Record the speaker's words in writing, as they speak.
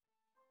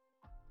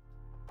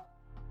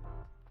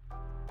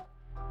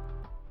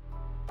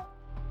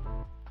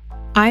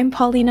I'm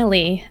Paulina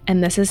Lee,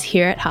 and this is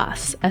Here at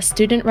Haas, a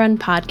student-run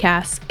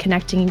podcast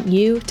connecting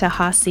you to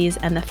Haassies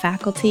and the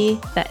faculty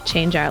that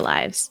change our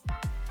lives.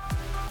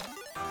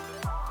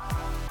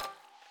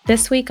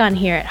 This week on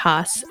Here at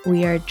Haas,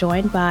 we are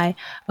joined by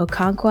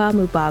Okonkwo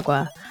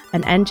Mubagwa,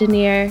 an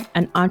engineer,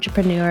 an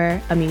entrepreneur,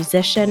 a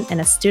musician,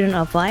 and a student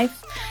of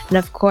life, and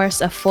of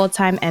course, a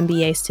full-time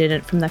MBA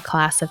student from the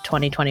class of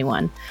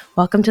 2021.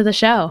 Welcome to the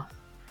show.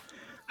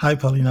 Hi,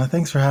 Paulina.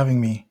 Thanks for having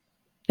me.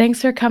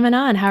 Thanks for coming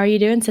on. How are you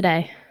doing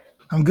today?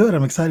 I'm good.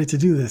 I'm excited to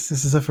do this.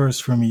 This is a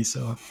first for me,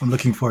 so I'm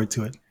looking forward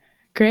to it.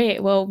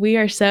 Great. Well, we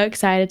are so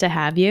excited to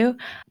have you.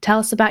 Tell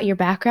us about your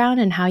background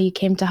and how you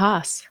came to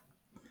Haas.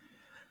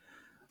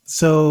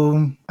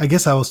 So I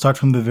guess I will start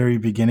from the very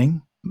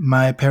beginning.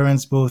 My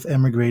parents both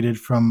emigrated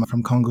from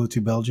Congo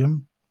to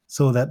Belgium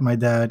so that my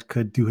dad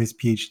could do his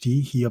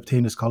PhD. He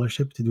obtained a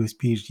scholarship to do his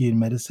PhD in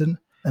medicine.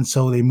 And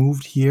so they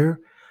moved here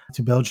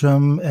to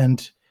Belgium,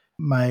 and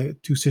my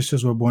two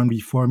sisters were born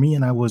before me,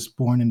 and I was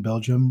born in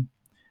Belgium.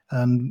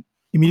 And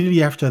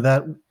immediately after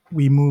that,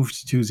 we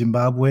moved to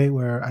Zimbabwe,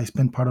 where I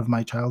spent part of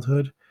my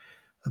childhood,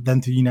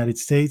 then to the United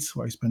States,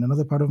 where I spent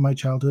another part of my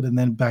childhood, and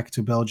then back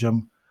to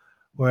Belgium,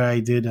 where I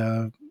did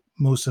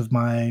most of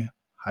my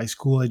high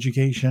school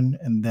education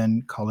and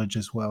then college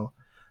as well.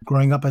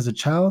 Growing up as a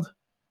child,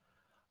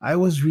 I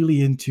was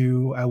really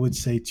into, I would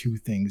say, two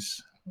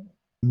things: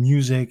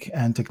 music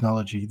and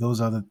technology.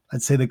 Those are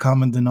I'd say, the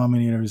common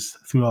denominators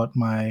throughout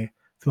my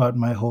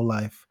whole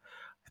life.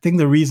 I think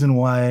the reason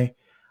why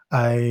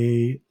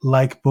I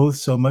like both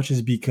so much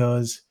is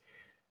because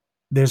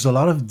there's a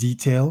lot of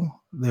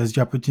detail. There's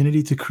the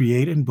opportunity to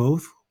create in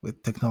both,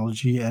 with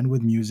technology and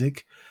with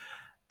music.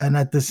 And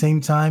at the same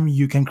time,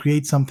 you can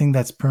create something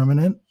that's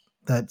permanent,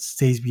 that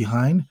stays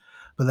behind,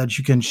 but that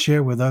you can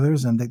share with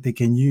others and that they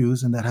can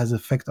use and that has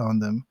effect on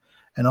them.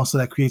 And also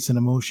that creates an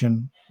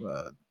emotion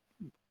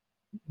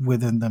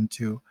within them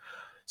too.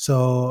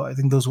 So I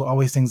think those were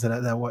always things that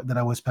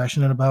I was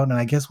passionate about. And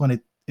I guess when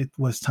it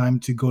was time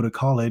to go to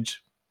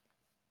college,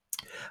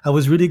 I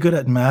was really good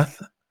at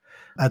math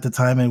at the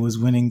time and was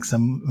winning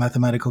some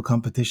mathematical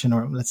competition,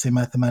 or let's say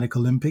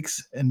mathematical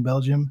Olympics in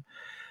Belgium.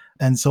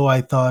 And so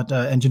I thought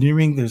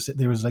engineering,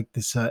 there was like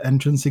this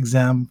entrance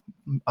exam,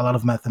 a lot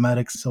of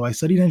mathematics. So I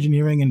studied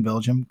engineering in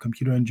Belgium,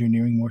 computer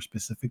engineering more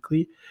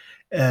specifically.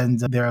 And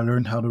there I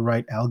learned how to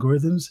write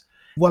algorithms.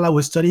 While I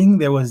was studying,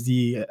 there was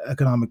the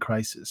economic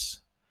crisis.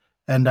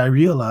 And I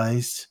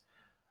realized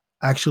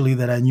actually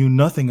that I knew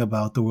nothing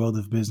about the world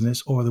of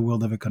business or the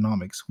world of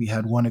economics. We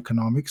had one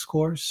economics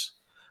course,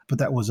 but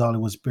that was all. It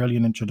was barely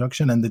an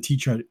introduction. And the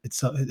teacher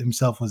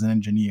himself was an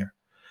engineer.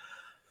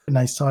 And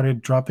I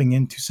started dropping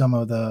into some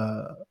of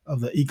the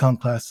econ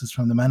classes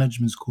from the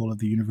management school of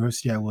the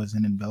university I was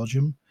in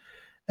Belgium,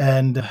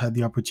 and had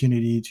the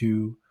opportunity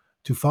to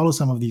follow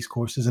some of these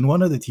courses. And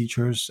one of the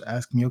teachers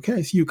asked me, "Okay,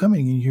 I see you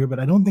coming in here, but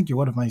I don't think you're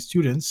one of my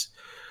students.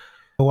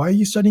 Why are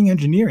you studying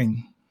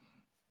engineering?"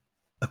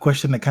 A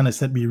question that kind of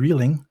set me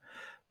reeling,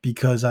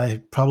 because I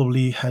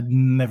probably had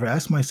never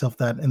asked myself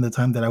that in the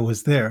time that I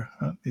was there.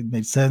 It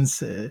made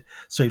sense,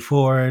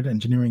 straightforward.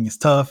 Engineering is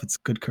tough. It's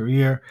a good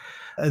career.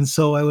 And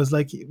so I was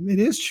like, it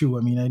is true.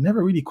 I mean, I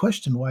never really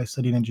questioned why I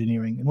studied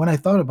engineering. And when I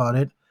thought about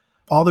it,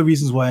 all the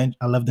reasons why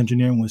I loved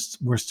engineering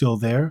were still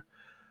there.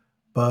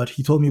 But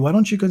he told me, why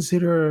don't you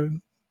consider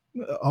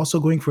also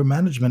going for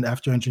management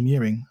after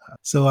engineering?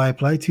 So I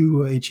applied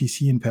to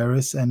HEC in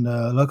Paris, and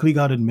luckily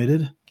got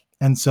admitted.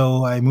 And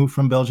so I moved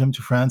from Belgium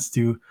to France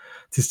to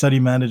study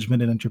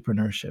management and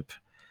entrepreneurship.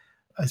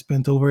 I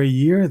spent over a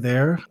year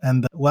there.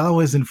 And while I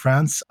was in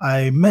France,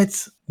 I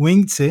met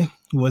Wing Tse,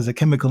 who was a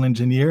chemical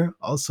engineer,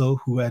 also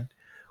who had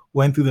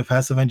went through the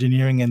path of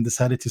engineering and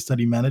decided to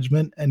study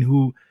management, and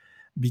who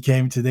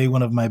became today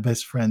one of my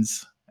best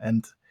friends.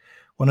 And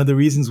one of the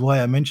reasons why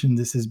I mentioned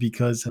this is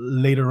because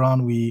later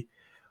on we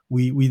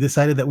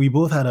decided that we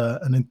both had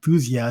an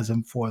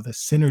enthusiasm for the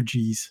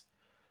synergies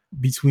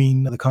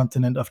between the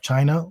continent of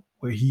China,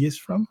 where he is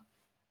from,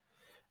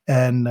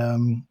 and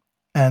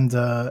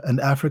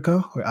Africa,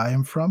 where I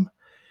am from.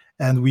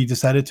 And we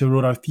decided to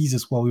write our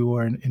thesis while we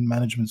were in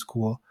management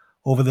school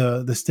over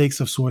the stakes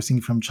of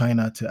sourcing from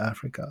China to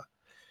Africa.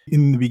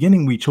 In the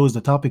beginning, we chose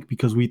the topic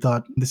because we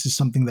thought this is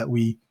something that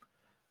we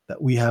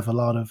have a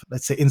lot of,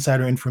 let's say,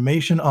 insider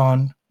information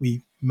on.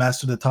 We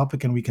master the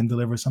topic and we can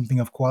deliver something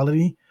of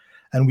quality,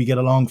 and we get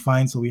along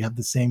fine, so we have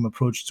the same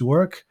approach to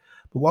work.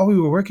 But while we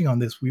were working on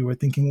this, we were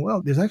thinking,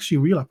 well, there's actually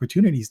real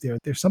opportunities there.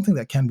 There's something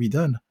that can be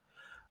done.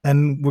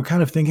 And we're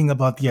kind of thinking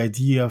about the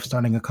idea of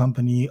starting a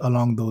company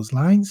along those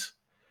lines.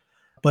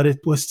 But it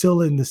was still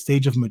in the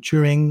stage of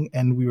maturing,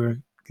 and we were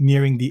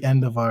nearing the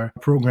end of our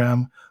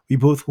program. We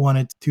both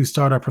wanted to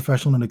start our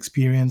professional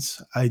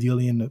experience,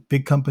 ideally in a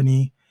big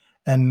company,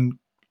 and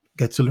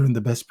get to learn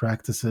the best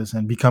practices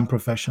and become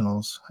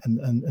professionals,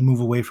 and move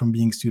away from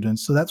being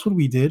students. So that's what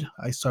we did.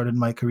 I started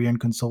my career in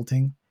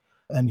consulting,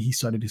 and he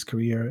started his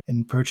career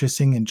in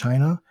purchasing in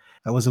China.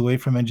 I was away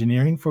from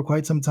engineering for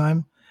quite some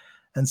time.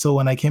 And so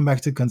when I came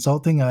back to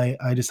consulting,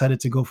 I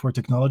decided to go for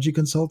technology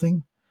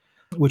consulting,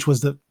 which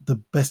was the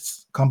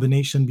best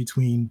combination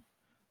between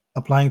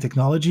applying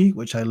technology,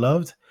 which I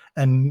loved,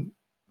 and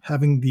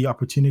having the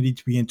opportunity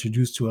to be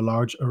introduced to a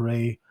large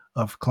array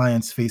of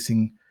clients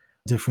facing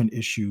different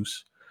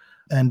issues.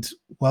 And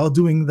while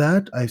doing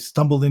that, I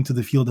stumbled into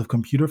the field of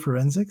computer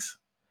forensics,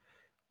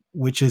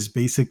 which is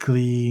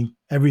basically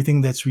everything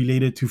that's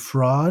related to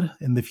fraud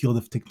in the field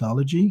of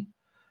technology.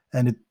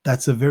 And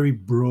that's a very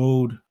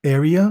broad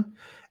area.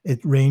 It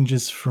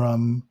ranges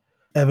from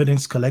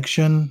evidence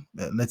collection.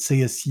 Let's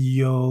say a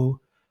CEO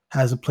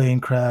has a plane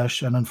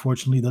crash and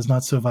unfortunately does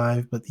not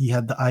survive, but he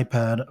had the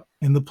iPad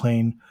in the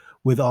plane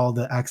with all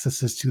the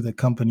accesses to the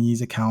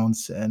company's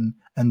accounts and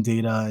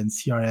data and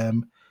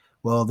CRM.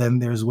 Well, then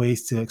there's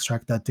ways to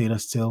extract that data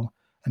still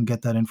and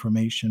get that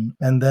information.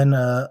 And then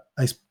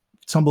I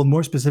stumbled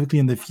more specifically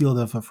in the field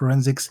of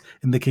forensics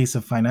in the case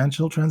of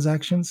financial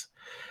transactions.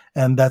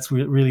 And that's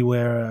really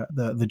where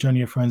the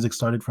journey of forensics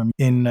started from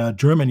in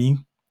Germany,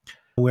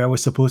 where I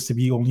was supposed to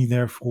be only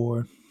there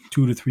for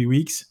 2 to 3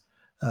 weeks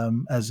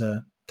as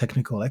a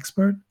technical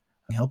expert,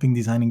 helping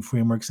designing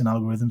frameworks and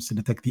algorithms to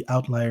detect the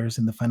outliers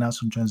in the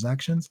financial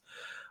transactions.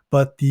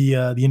 But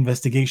the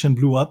investigation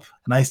blew up,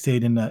 and I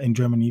stayed in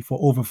Germany for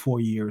over 4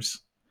 years.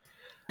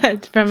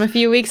 From a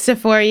few weeks to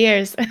 4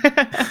 years.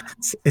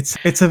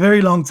 It's a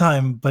very long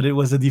time, but it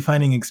was a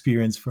defining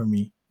experience for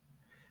me.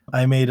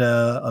 I made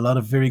a lot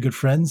of very good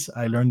friends.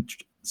 I learned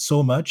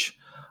so much.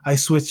 I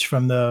switched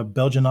from the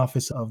Belgian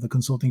office of the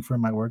consulting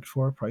firm I worked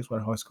for,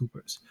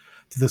 PricewaterhouseCoopers,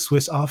 to the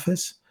Swiss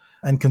office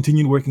and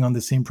continued working on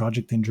the same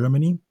project in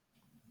Germany.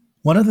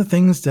 One of the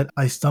things that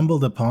I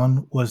stumbled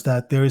upon was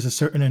that there is a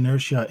certain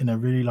inertia in a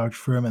really large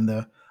firm and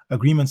the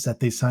agreements that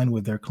they sign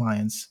with their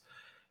clients.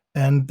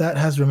 And that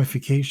has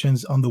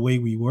ramifications on the way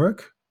we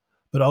work,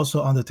 but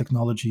also on the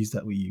technologies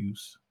that we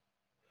use.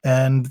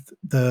 And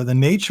the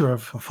nature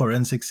of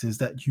forensics is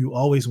that you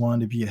always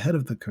want to be ahead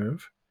of the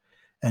curve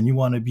and you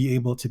want to be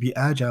able to be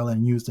agile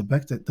and use the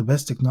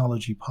best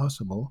technology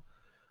possible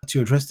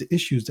to address the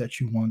issues that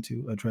you want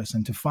to address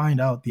and to find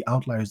out the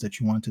outliers that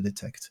you want to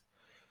detect.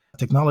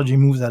 Technology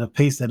moves at a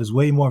pace that is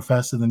way more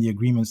faster than the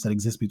agreements that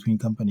exist between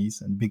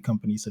companies and big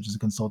companies such as a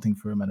consulting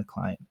firm and a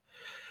client.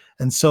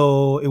 And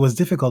so it was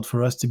difficult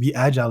for us to be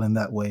agile in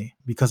that way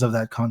because of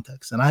that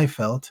context. And I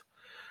felt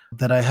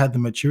that I had the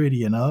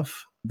maturity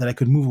enough that I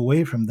could move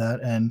away from that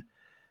and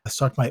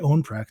start my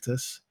own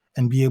practice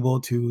and be able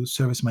to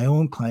service my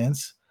own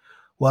clients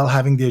while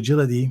having the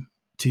agility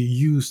to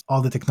use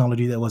all the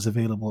technology that was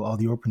available, all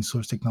the open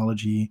source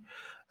technology.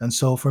 And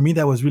so for me,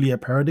 that was really a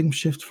paradigm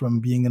shift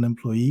from being an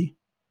employee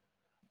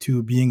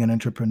to being an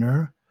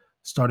entrepreneur,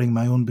 starting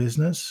my own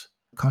business,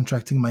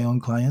 contracting my own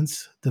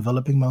clients,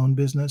 developing my own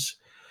business,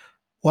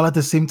 while at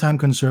the same time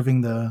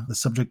conserving the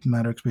subject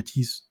matter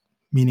expertise,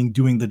 meaning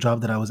doing the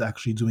job that I was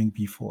actually doing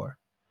before.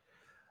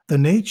 The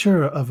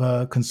nature of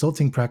a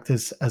consulting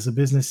practice as a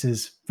business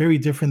is very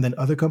different than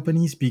other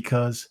companies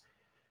because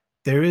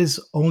there is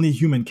only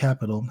human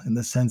capital in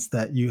the sense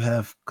that you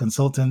have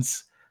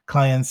consultants,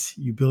 clients,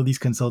 you build these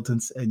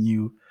consultants, and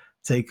you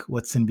take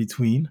what's in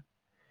between.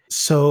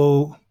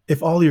 So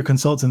if all your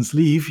consultants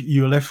leave,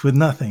 you're left with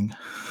nothing,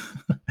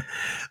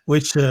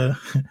 which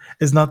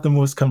is not the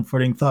most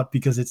comforting thought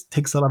because it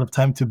takes a lot of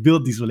time to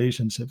build these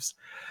relationships,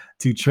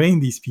 to train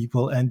these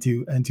people, and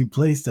to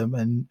place them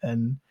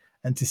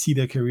and to see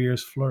their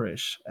careers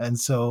flourish. And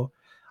so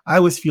I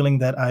was feeling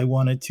that I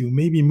wanted to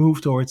maybe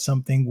move towards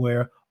something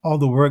where all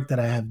the work that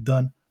I have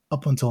done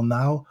up until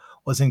now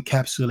was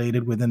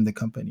encapsulated within the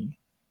company.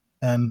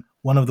 And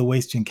one of the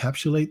ways to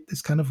encapsulate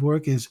this kind of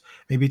work is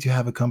maybe to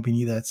have a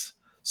company that's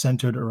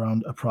centered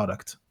around a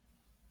product.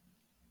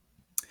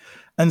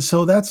 And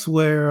so that's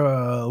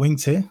where Wing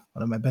Tse,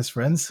 one of my best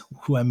friends,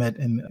 who I met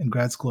in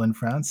grad school in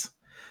France,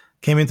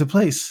 came into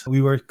place.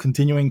 We were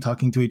continuing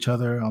talking to each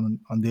other on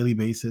daily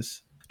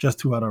basis just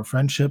throughout our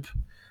friendship.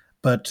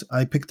 But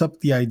I picked up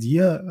the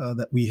idea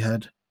that we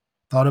had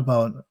thought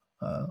about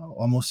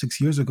almost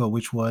 6 years ago,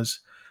 which was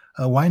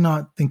why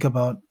not think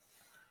about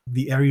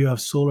the area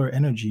of solar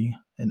energy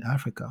in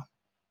Africa?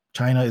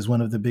 China is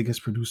one of the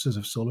biggest producers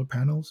of solar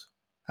panels.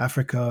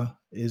 Africa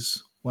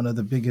is one of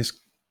the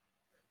biggest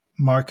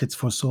markets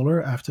for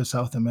solar after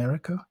South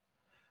America.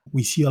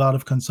 We see a lot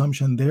of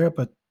consumption there,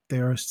 but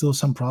there are still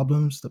some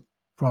problems. The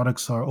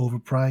products are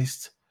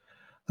overpriced.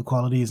 The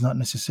quality is not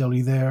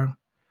necessarily there.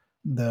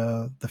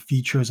 The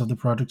features of the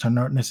product are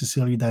not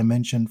necessarily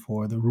dimensioned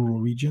for the rural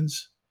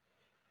regions.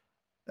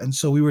 And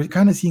so we were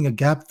kind of seeing a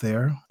gap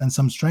there and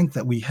some strength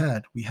that we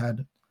had. We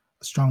had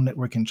a strong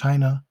network in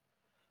China.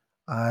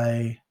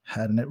 I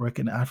had a network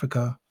in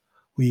Africa.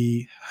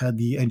 We had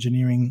the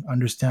engineering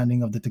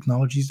understanding of the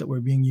technologies that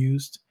were being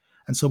used.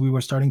 And so we were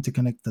starting to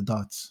connect the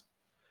dots.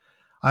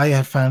 I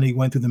had finally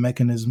went through the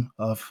mechanism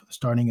of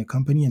starting a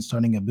company and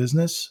starting a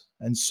business.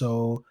 And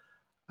so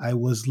I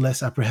was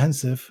less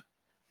apprehensive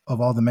of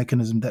all the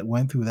mechanism that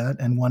went through that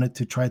and wanted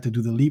to try to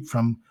do the leap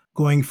from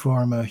going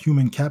from a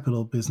human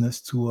capital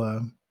business to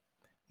a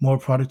more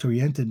product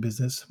oriented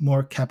business,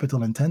 more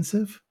capital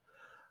intensive.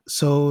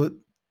 So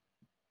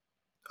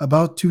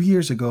about 2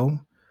 years ago,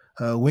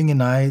 Wing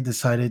and I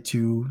decided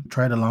to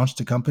try to launch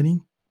the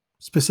company.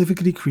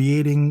 specifically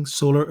creating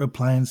solar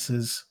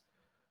appliances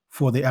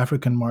for the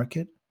African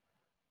market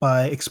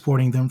by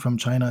exporting them from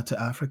China to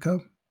Africa.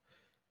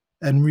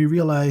 And we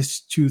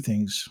realized two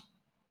things.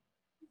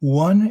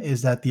 One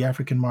is that the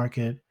African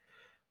market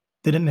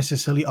didn't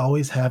necessarily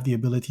always have the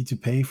ability to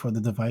pay for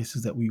the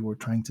devices that we were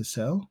trying to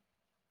sell.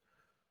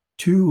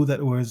 Two, that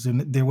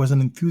there was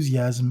an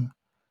enthusiasm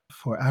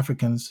for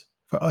Africans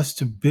for us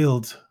to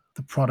build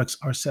the products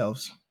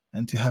ourselves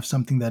and to have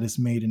something that is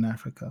made in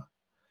Africa.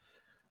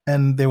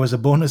 And there was a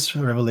bonus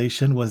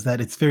revelation was that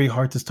it's very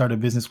hard to start a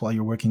business while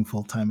you're working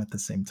full time at the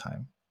same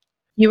time.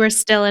 You were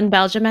still in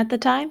Belgium at the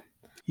time?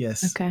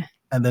 Yes. Okay.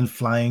 And then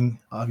flying,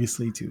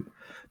 obviously, to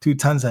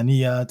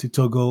Tanzania, to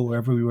Togo,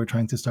 wherever we were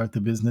trying to start the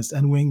business.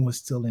 And Wing was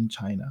still in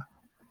China.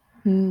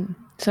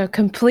 So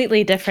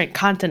completely different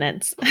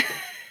continents.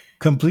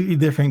 Completely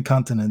different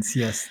continents,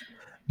 yes.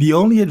 The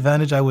only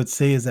advantage I would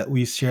say is that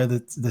we share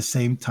the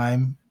same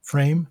time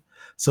frame.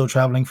 So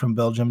traveling from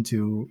Belgium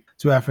to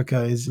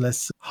Africa is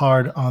less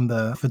hard on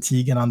the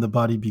fatigue and on the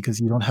body because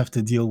you don't have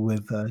to deal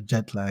with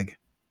jet lag.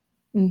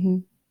 Mm-hmm.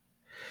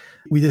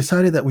 We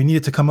decided that we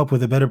needed to come up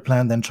with a better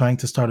plan than trying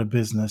to start a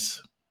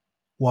business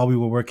while we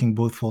were working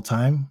both full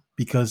time,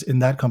 because in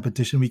that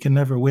competition, we can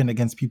never win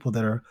against people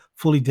that are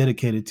fully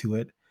dedicated to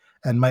it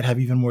and might have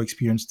even more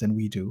experience than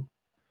we do.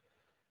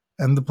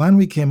 And the plan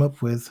we came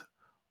up with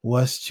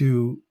was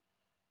to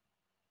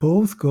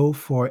both go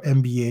for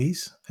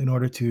MBAs in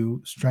order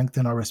to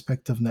strengthen our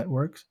respective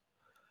networks,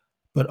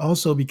 but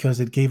also because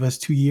it gave us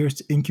 2 years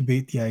to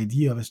incubate the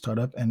idea of a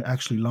startup and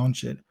actually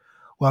launch it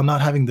while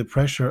not having the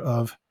pressure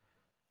of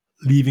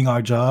leaving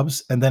our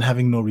jobs and then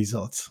having no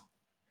results.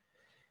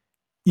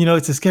 You know,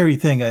 it's a scary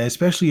thing,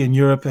 especially in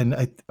Europe. And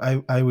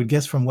I would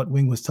guess from what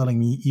Wing was telling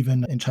me,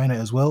 even in China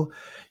as well,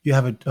 you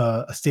have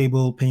a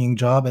stable paying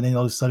job and then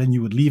all of a sudden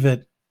you would leave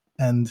it.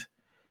 And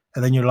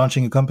then you're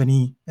launching a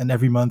company and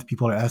every month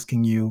people are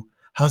asking you,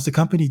 how's the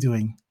company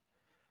doing?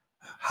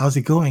 How's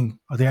it going?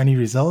 Are there any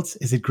results?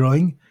 Is it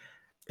growing?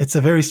 It's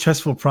a very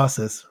stressful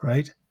process,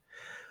 right?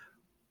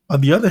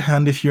 On the other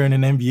hand, if you're in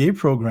an MBA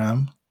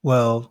program,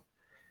 well,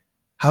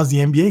 how's the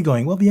MBA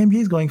going? Well, the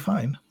MBA is going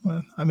fine.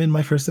 Well, I'm in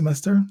my first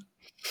semester.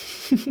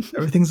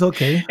 Everything's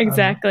okay.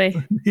 Exactly.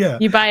 Yeah.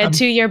 You buy a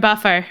 2-year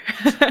buffer.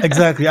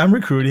 Exactly. I'm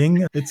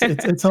recruiting.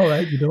 It's all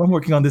right. You know, I'm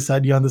working on this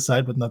side, you're on the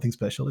side, but nothing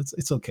special.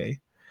 It's okay.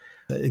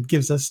 It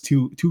gives us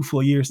two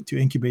full years to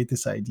incubate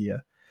this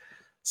idea.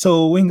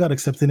 So Wing got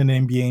accepted in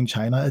an MBA in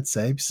China at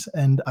CEIBS,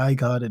 and I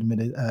got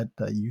admitted at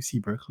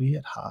UC Berkeley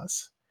at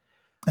Haas.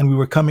 And we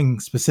were coming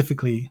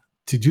specifically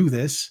to do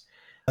this.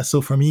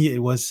 So for me, it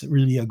was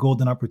really a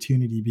golden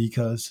opportunity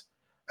because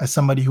as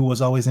somebody who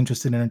was always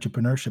interested in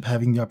entrepreneurship,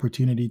 having the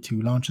opportunity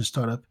to launch a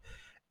startup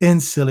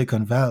in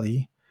Silicon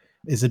Valley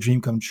is a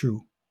dream come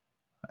true.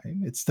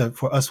 Right?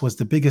 For us was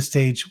the biggest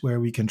stage where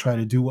we can try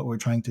to do what we're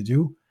trying to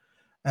do.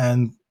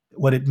 And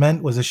what it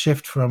meant was a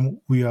shift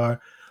from we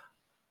are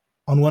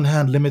on one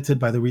hand limited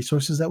by the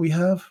resources that we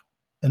have,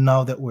 and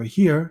now that we're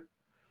here,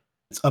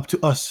 it's up to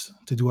us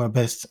to do our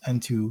best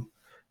and to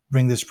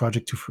bring this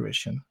project to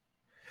fruition.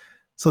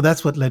 So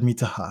that's what led me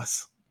to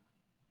Haas.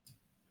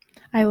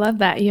 I love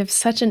that. You have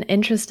such an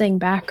interesting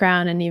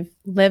background and you've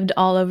lived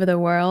all over the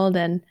world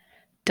and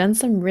done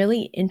some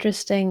really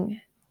interesting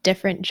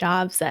different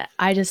jobs that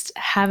I just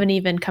haven't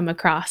even come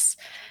across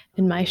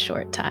in my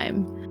short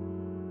time.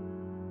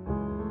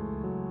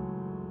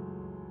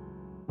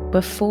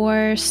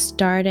 Before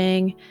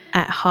starting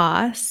at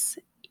Haas,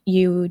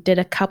 you did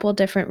a couple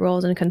different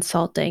roles in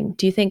consulting.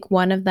 Do you think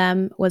one of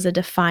them was a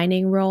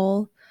defining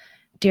role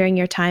during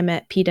your time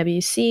at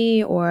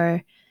PwC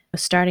or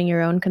starting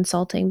your own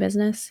consulting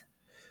business?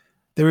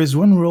 There is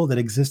one role that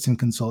exists in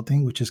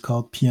consulting, which is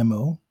called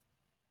PMO,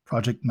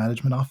 Project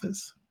Management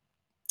Office.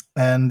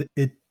 And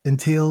it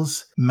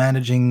entails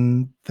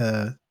managing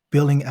the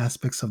billing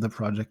aspects of the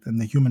project and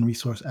the human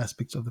resource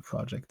aspects of the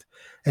project.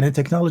 And in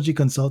technology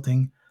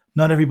consulting,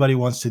 not everybody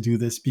wants to do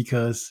this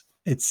because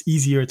it's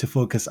easier to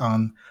focus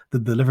on the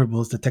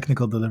deliverables, the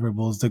technical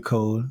deliverables, the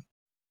code,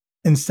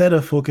 instead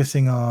of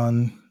focusing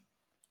on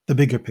the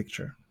bigger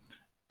picture.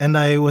 And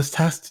I was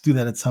tasked to do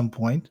that at some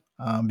point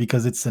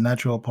because it's a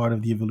natural part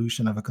of the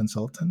evolution of a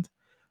consultant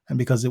and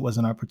because it was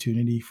an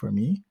opportunity for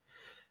me.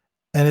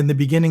 And in the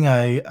beginning,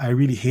 I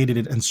really hated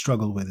it and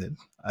struggled with it.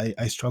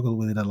 I struggled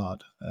with it a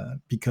lot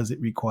because it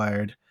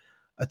required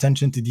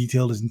attention to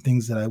details and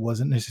things that I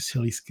wasn't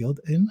necessarily skilled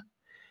in.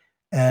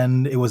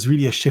 And it was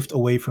really a shift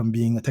away from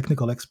being a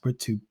technical expert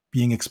to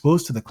being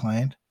exposed to the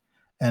client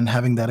and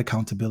having that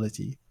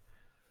accountability.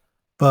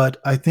 But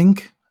I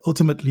think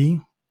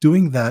ultimately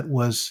doing that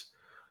was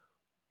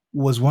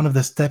one of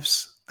the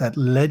steps that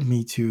led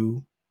me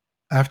to,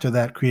 after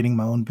that, creating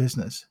my own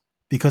business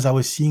because I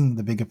was seeing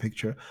the bigger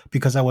picture,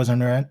 because I was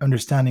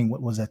understanding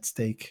what was at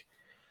stake.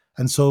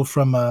 And so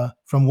from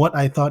what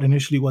I thought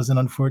initially was an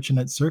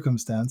unfortunate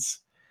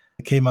circumstance,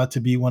 it came out to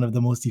be one of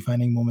the most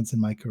defining moments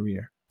in my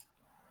career.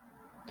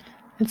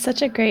 It's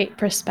such a great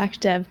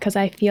perspective because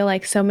I feel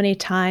like so many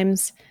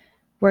times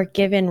we're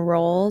given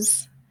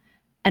roles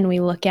and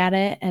we look at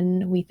it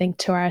and we think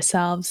to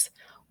ourselves,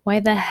 Why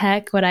the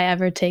heck would I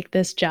ever take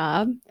this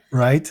job?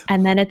 right?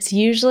 And then it's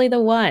usually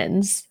the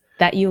ones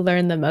that you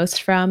learn the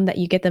most from, that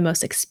you get the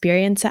most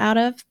experience out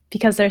of,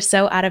 because they're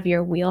so out of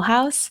your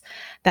wheelhouse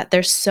that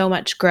there's so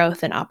much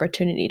growth and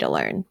opportunity to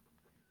learn.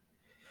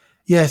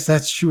 Yes,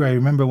 that's true. I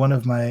remember one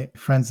of my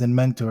friends and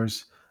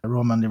mentors,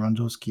 Roman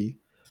Lewandowski,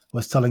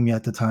 was telling me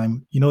at the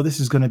time, this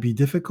is going to be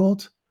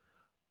difficult,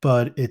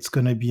 but it's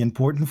going to be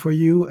important for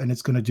you and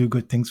it's going to do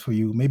good things for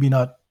you. Maybe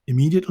not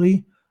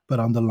immediately, but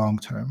on the long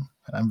term.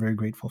 And I'm very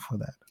grateful for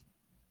that.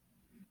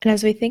 And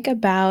as we think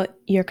about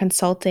your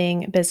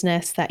consulting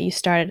business that you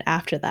started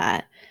after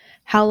that,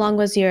 how long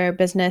was your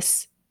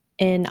business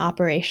in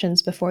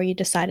operations before you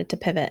decided to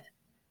pivot?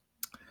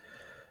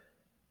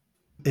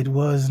 It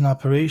was an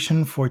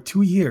operation for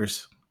 2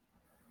 years.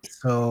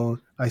 So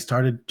I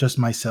started just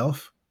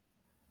myself,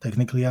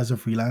 technically as a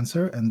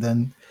freelancer, and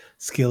then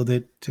scaled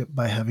it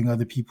by having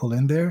other people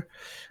in there.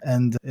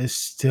 And is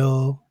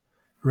still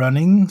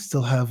running,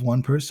 still have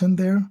one person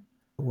there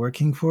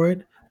working for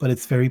it, but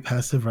it's very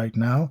passive right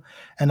now.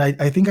 And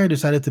I think I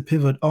decided to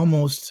pivot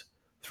almost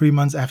 3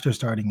 months after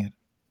starting it.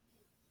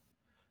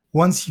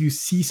 Once you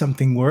see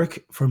something work,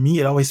 for me,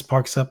 it always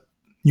sparks up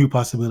new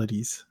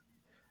possibilities.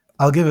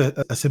 I'll give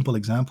a simple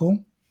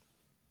example.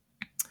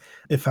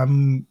 If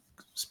I'm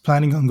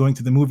planning on going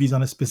to the movies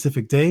on a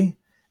specific day,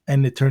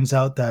 and it turns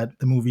out that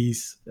the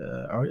movies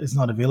is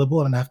not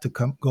available, and I have to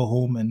go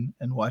home and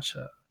watch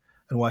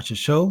a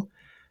show,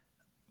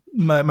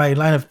 my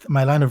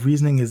line of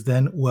reasoning is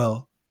then,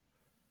 well,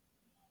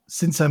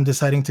 since I'm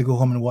deciding to go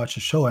home and watch a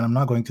show and I'm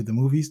not going to the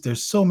movies,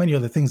 there's so many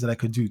other things that I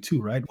could do too,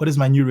 right? What is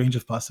my new range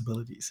of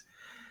possibilities?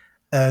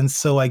 And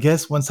so I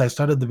guess once I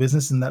started the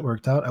business and that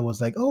worked out, I was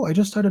like, oh, I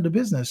just started a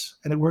business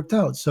and it worked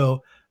out.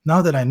 So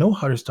now that I know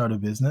how to start a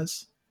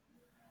business,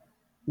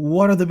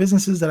 what are the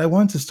businesses that I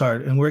want to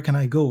start and where can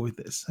I go with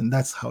this? And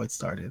that's how it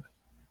started.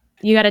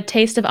 You got a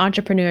taste of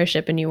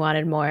entrepreneurship and you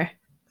wanted more.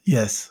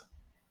 Yes,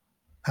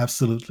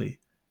 absolutely.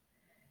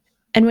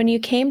 And when you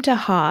came to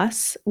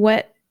Haas,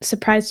 what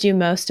surprised you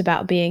most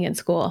about being in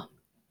school?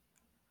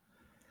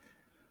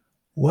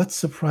 What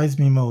surprised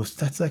me most?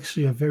 That's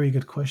actually a very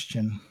good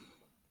question.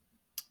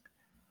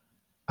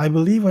 I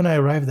believe when I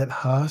arrived at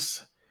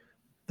Haas,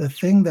 the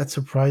thing that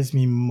surprised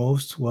me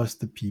most was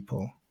the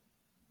people.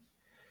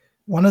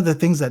 One of the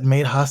things that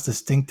made Haas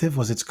distinctive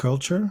was its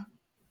culture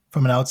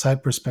from an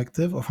outside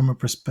perspective or from a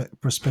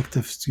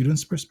prospective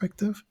student's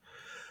perspective.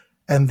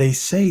 And they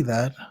say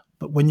that,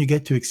 but when you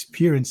get to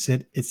experience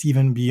it, it's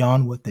even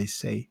beyond what they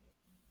say.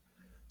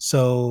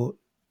 So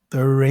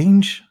the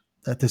range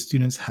that the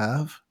students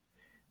have,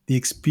 the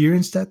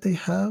experience that they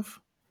have,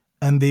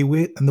 and the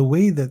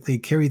way that they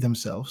carry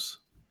themselves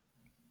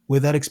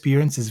with that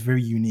experience is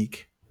very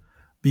unique,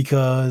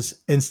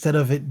 because instead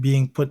of it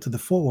being put to the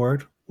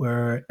forward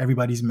where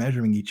everybody's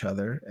measuring each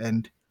other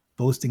and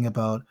boasting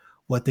about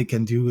what they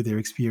can do with their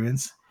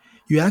experience,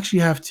 you actually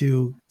have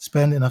to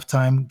spend enough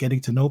time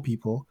getting to know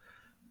people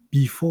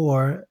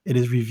before it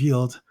is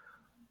revealed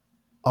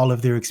all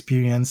of their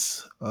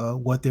experience,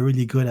 what they're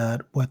really good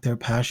at, what they're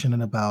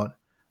passionate about.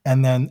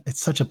 And then it's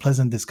such a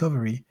pleasant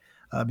discovery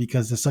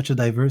because there's such a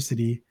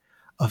diversity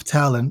of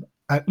talent.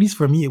 At least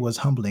for me, it was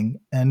humbling.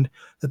 And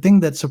the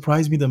thing that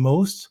surprised me the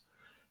most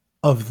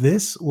of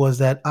this was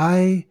that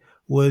I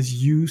was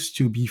used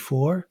to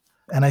before,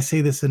 and I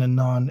say this in a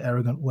non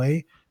arrogant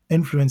way,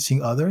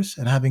 influencing others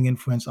and having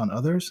influence on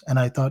others. And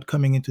I thought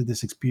coming into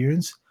this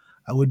experience,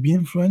 I would be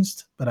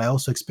influenced, but I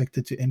also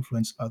expected to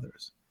influence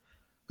others.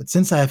 But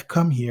since I have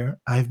come here,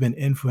 I've been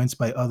influenced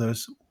by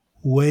others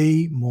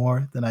way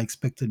more than I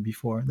expected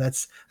before.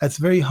 That's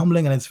very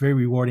humbling and it's very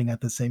rewarding at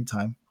the same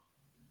time.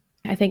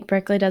 I think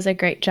Berkeley does a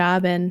great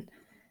job in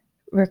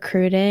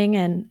recruiting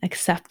and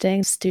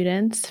accepting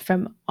students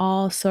from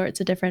all sorts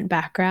of different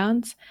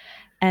backgrounds.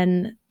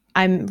 And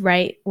I'm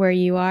right where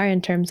you are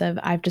in terms of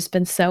I've just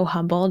been so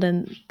humbled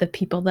and the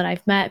people that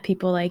I've met,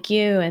 people like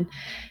you and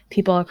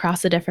people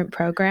across the different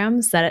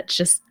programs, that it's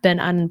just been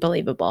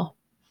unbelievable.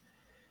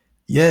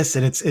 Yes,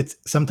 and it's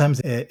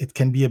sometimes it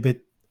can be a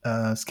bit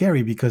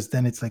scary because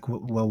then it's like,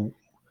 well,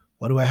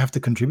 what do I have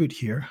to contribute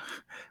here?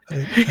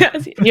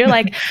 You're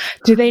like,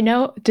 do they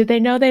know? Did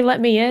they know they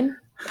let me in?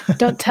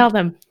 Don't tell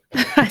them.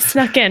 I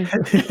snuck in.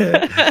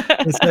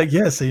 It's like,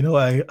 yes,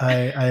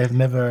 I have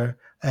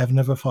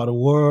never fought a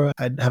war.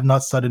 I have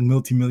not started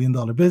multi-million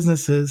dollar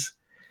businesses.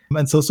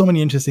 And so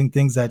many interesting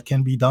things that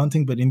can be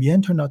daunting, but in the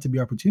end turn out to be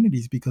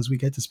opportunities because we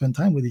get to spend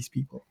time with these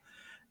people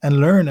and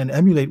learn and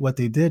emulate what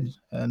they did.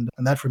 And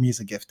that for me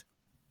is a gift.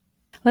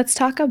 Let's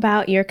talk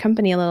about your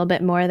company a little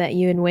bit more that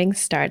you and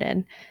Wings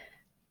started.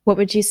 What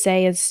would you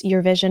say is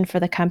your vision for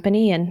the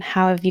company and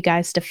how have you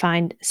guys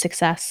defined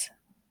success?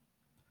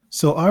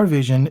 So our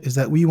vision is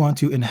that we want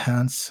to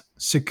enhance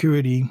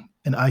security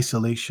and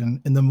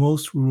isolation in the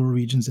most rural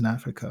regions in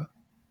Africa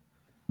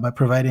by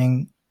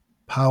providing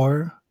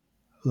power,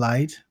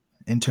 light,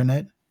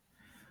 internet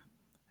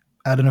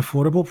at an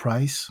affordable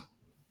price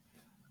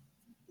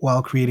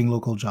while creating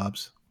local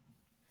jobs.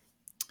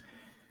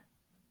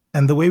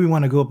 And the way we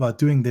want to go about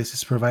doing this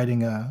is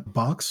providing a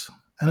box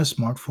and a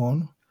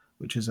smartphone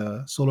which is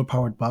a solar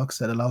powered box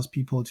that allows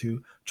people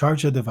to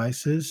charge their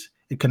devices.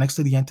 It connects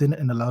to the internet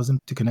and allows them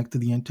to connect to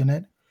the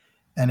internet.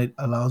 And it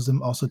allows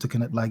them also to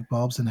connect light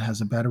bulbs, and it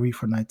has a battery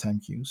for nighttime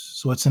use.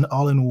 So it's an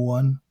all in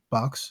one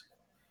box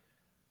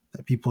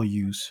that people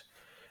use.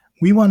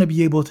 We want to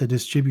be able to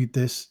distribute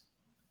this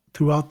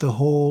throughout the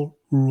whole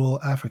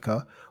rural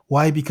Africa.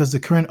 Why? Because the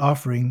current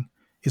offering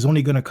is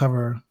only going to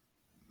cover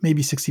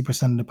maybe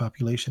 60% of the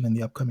population in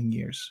the upcoming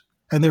years.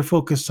 And they're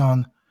focused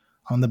on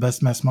the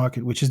best mass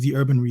market, which is the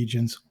urban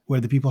regions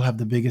where the people have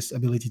the biggest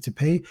ability to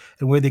pay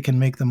and where they can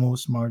make the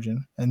most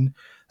margin. And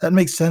that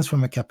makes sense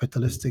from a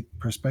capitalistic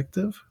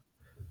perspective.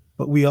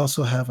 But we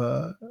also have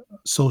a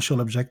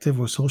social objective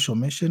or social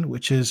mission,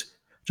 which is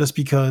just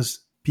because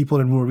people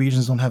in rural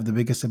regions don't have the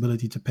biggest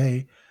ability to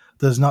pay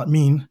does not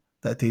mean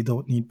that they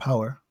don't need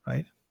power,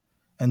 right?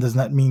 And does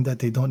not mean that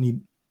they don't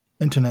need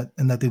internet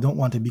and that they don't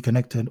want to be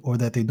connected or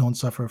that they don't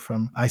suffer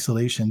from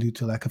isolation due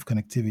to lack of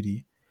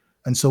connectivity.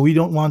 And so we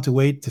don't want to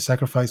wait to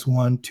sacrifice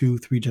 1, 2,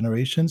 3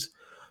 generations.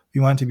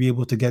 We want to be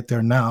able to get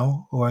there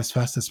now or as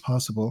fast as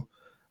possible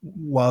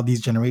while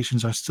these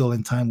generations are still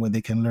in time when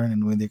they can learn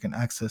and when they can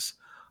access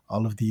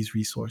all of these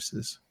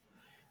resources.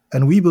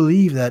 And we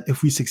believe that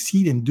if we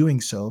succeed in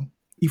doing so,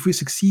 if we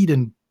succeed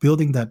in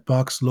building that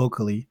box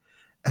locally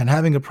and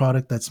having a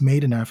product that's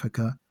made in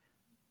Africa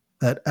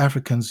that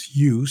Africans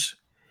use,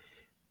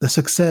 the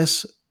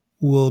success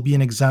will be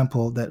an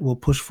example that will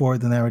push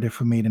forward the narrative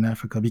for Made in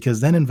Africa,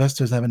 because then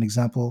investors have an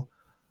example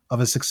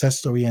of a success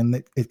story,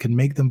 and it can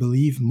make them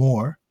believe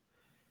more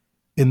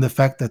in the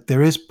fact that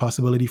there is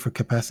possibility for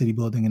capacity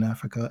building in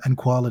Africa and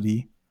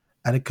quality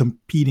at a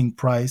competing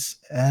price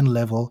and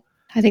level.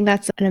 I think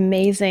that's an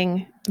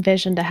amazing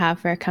vision to have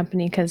for a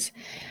company, because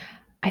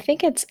I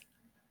think it's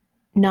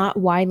not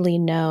widely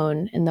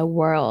known in the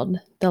world,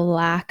 the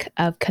lack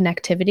of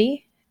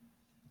connectivity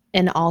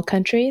in all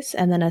countries,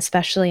 and then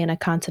especially in a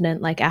continent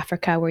like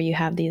Africa where you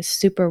have these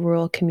super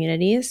rural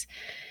communities.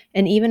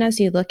 And even as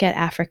you look at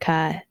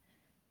Africa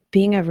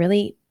being a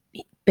really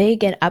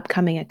big and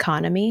upcoming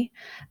economy,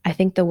 I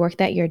think the work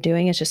that you're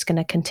doing is just going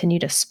to continue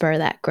to spur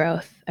that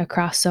growth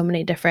across so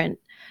many different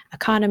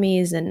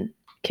economies and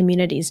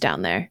communities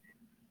down there.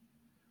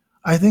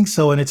 I think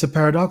so. And it's a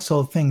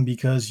paradoxical thing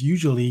because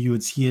usually you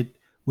would see it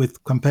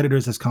with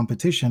competitors as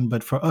competition.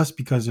 But for us,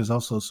 because there's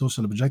also a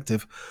social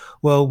objective,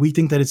 well, we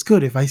think that it's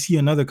good. If I see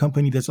another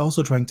company that's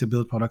also trying to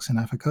build products in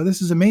Africa,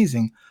 this is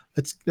amazing.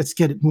 Let's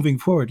get it moving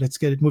forward. Let's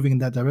get it moving in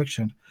that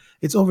direction.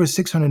 It's over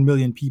 600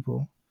 million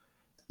people.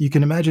 You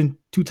can imagine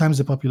 2 times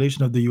the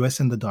population of the US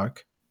in the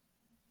dark.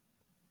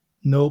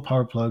 No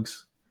power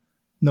plugs,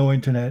 no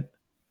internet,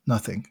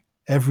 nothing.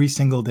 Every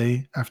single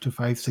day after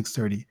 5,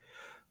 6:30.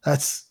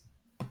 That's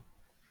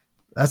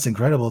that's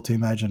incredible to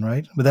imagine,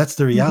 right? But that's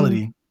the Mhm.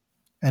 reality.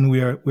 And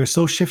we're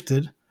so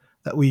shifted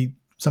that we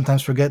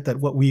sometimes forget that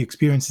what we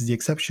experience is the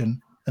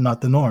exception and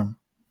not the norm.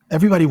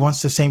 Everybody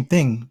wants the same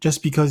thing.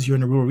 Just because you're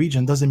in a rural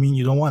region doesn't mean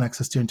you don't want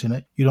access to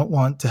internet. You don't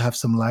want to have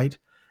some light.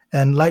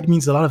 And light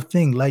means a lot of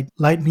things.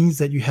 Light means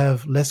that you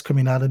have less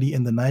criminality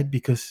in the night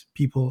because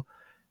people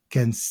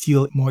can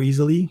steal more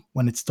easily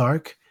when it's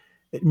dark.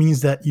 It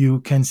means that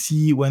you can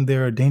see when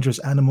there are dangerous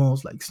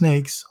animals like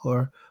snakes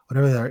or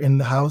whatever that are in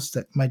the house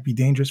that might be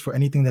dangerous for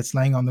anything that's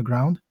lying on the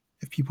ground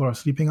if people are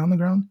sleeping on the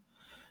ground.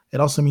 It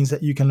also means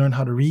that you can learn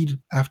how to read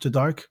after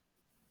dark.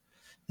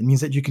 It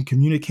means that you can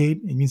communicate.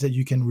 It means that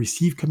you can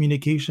receive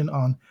communication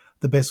on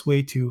the best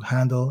way to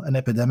handle an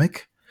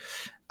epidemic.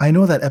 I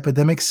know that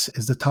epidemics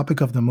is the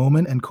topic of the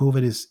moment and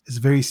COVID is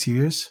very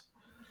serious.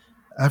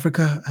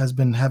 Africa has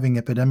been having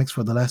epidemics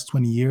for the last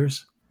 20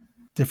 years,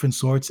 different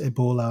sorts,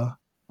 Ebola,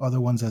 other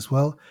ones as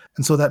well.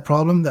 And so that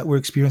problem that we're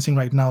experiencing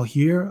right now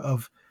here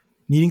of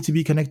needing to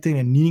be connected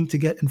and needing to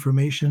get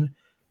information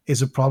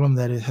is a problem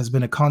that it has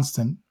been a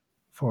constant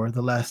for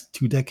the last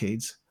 2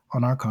 decades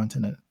on our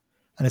continent.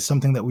 And it's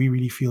something that we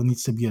really feel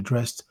needs to be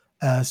addressed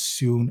as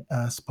soon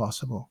as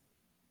possible.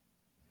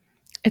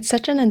 It's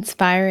such an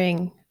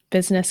inspiring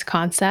business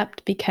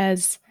concept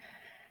because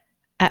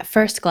at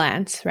first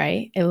glance,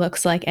 right, it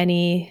looks like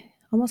any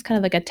almost kind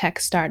of like a tech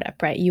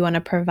startup, right? You want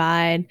to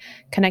provide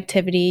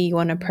connectivity, you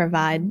want to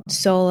provide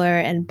solar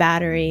and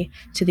battery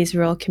to these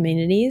rural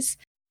communities.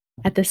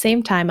 At the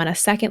same time, on a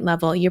second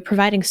level, you're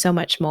providing so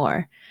much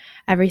more.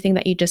 Everything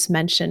that you just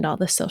mentioned, all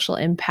the social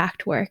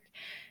impact work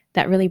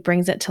that really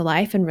brings it to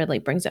life and really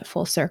brings it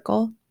full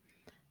circle.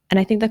 And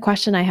I think the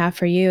question I have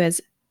for you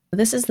is,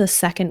 this is the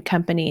second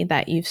company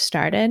that you've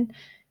started.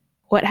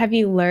 What have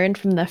you learned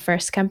from the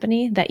first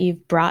company that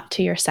you've brought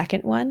to your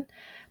second one?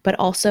 But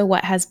also,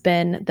 what has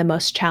been the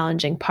most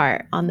challenging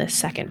part on this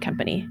second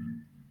company?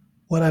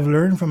 What I've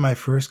learned from my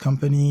first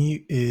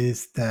company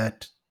is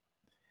that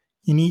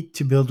you need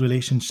to build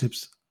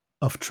relationships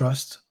of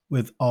trust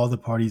with all the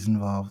parties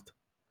involved.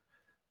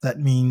 That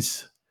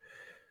means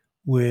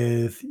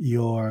with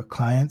your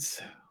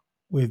clients,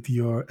 with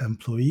your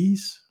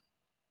employees,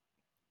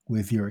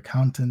 with your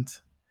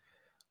accountant,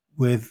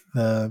 with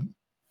the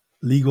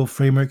legal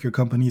framework your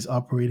company is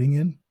operating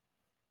in,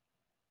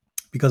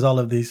 because all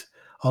of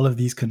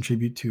these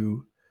contribute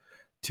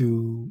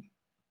to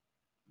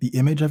the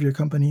image of your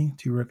company,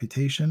 to your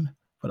reputation,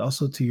 but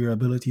also to your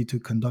ability to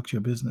conduct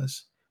your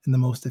business in the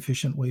most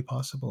efficient way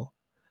possible.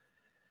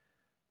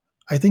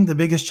 I think the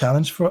biggest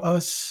challenge for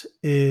us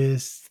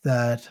is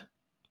that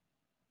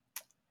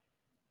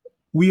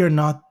we are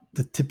not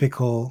the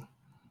typical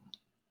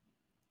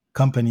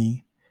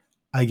company,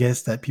 I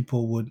guess, that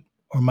people would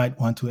or might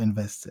want to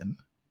invest in.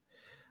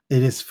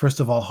 It is, first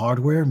of all,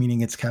 hardware,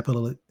 meaning it's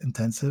capital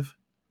intensive.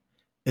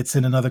 It's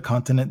in another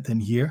continent than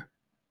here.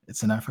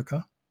 It's in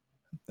Africa.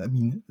 I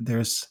mean,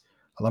 there's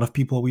a lot of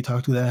people we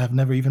talk to that have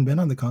never even been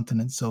on the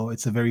continent, so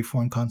it's a very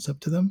foreign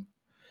concept to them.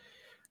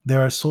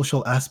 There are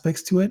social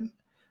aspects to it,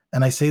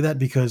 and I say that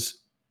because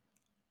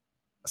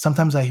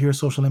sometimes I hear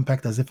social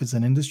impact as if it's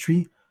an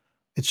industry.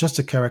 It's just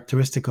a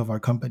characteristic of our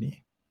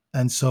company.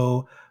 And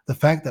so the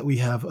fact that we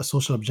have a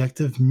social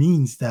objective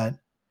means that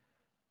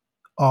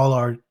all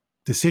our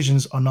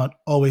decisions are not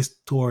always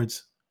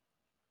towards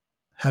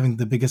having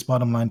the biggest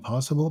bottom line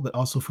possible, but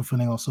also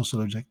fulfilling our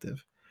social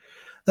objective.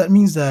 That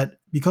means that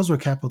because we're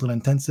capital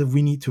intensive,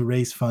 we need to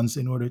raise funds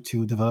in order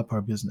to develop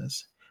our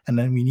business. And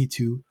then we need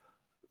to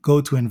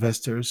go to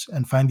investors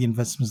and find the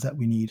investments that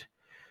we need.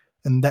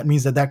 And that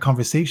means that that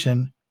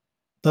conversation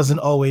doesn't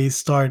always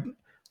start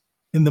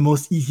in the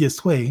most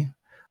easiest way.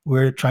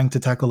 We're trying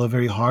to tackle a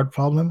very hard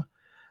problem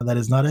that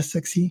is not as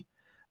sexy,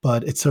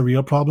 but it's a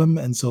real problem.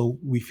 And so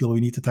we feel we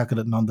need to tackle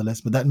it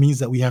nonetheless. But that means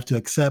that we have to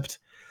accept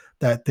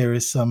that there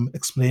is some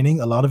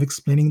explaining, a lot of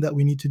explaining that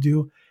we need to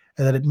do,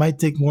 and that it might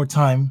take more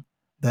time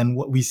than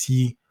what we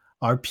see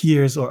our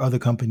peers or other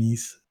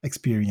companies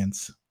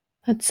experience.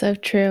 That's so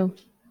true.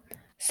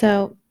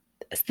 So,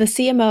 the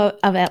CMO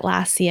of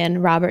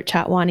Atlassian, Robert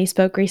Chatwani,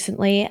 spoke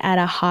recently at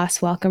a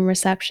Haas welcome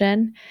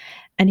reception,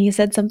 and he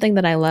said something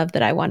that I love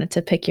that I wanted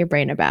to pick your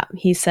brain about.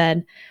 He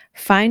said,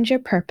 "Find your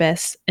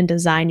purpose and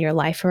design your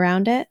life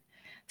around it."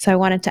 So, I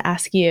wanted to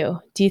ask you,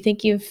 do you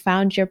think you've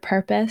found your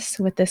purpose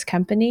with this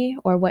company,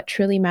 or what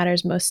truly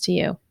matters most to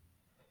you?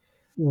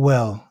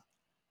 Well,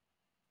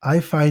 I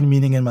find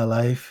meaning in my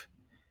life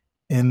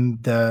in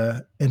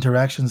the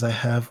interactions I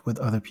have with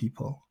other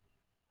people.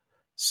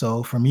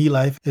 So for me,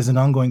 life is an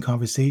ongoing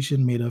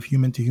conversation made of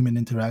human to human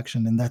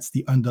interaction, and that's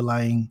the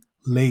underlying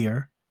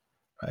layer,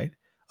 right,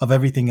 of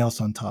everything else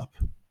on top.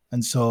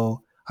 And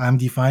so I'm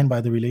defined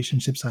by the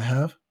relationships I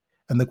have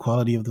and the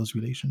quality of those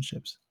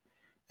relationships.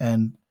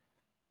 And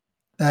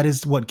that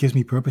is what gives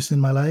me purpose in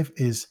my life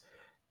is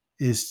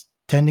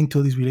tending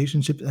to these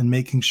relationships and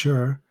making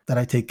sure that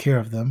I take care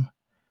of them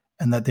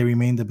and that they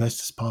remain the best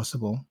as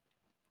possible.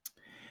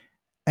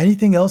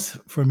 Anything else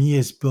for me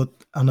is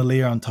built on a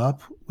layer on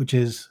top, which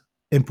is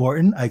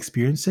important. I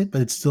experience it,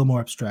 but it's still more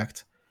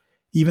abstract.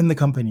 Even the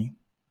company.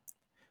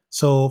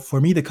 So for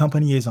me, the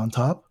company is on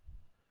top,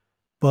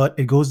 but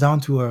it goes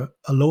down to a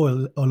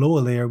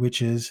lower layer,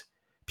 which is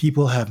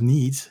people have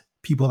needs.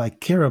 People I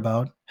care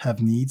about have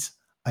needs.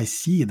 I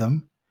see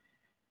them.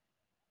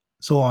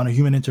 So on a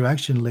human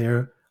interaction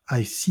layer,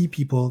 I see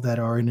people that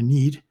are in a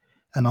need.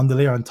 And on the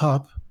layer on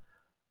top,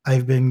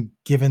 I've been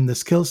given the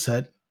skill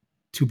set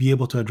to be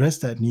able to address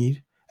that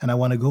need. And I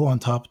want to go on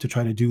top to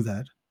try to do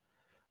that.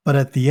 But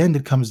at the end,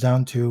 it comes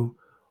down to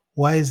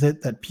why is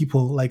it that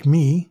people like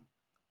me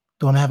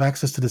don't have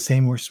access to the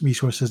same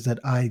resources that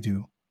I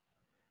do?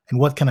 And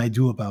what can I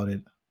do about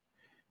it?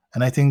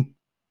 And I think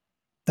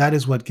that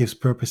is what gives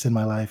purpose in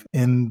my life.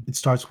 And it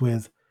starts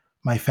with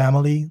my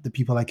family, the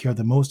people I care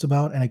the most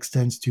about, and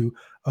extends to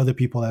other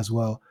people as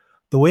well.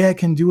 The way I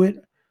can do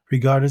it,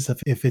 regardless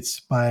of if it's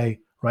by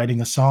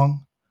writing a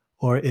song,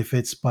 or if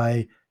it's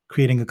by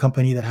creating a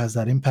company that has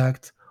that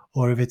impact,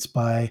 or if it's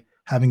by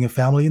having a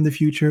family in the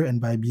future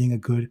and by being a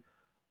good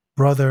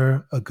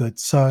brother, a good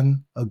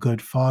son, a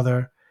good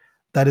father,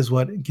 that is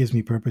what gives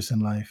me purpose in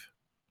life.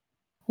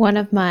 One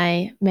of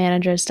my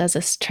managers does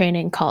this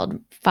training called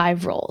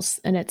Five Roles,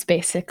 and it's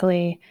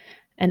basically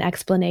an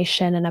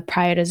explanation and a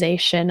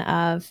prioritization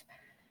of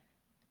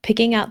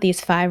picking out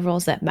these five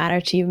roles that matter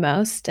to you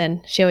most.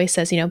 And she always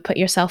says, put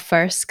yourself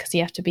first because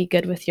you have to be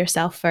good with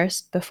yourself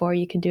first before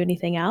you can do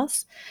anything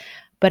else.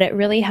 But it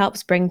really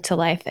helps bring to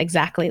life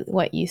exactly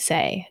what you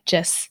say.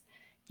 Just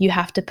you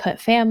have to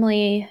put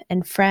family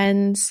and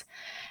friends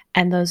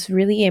and those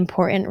really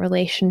important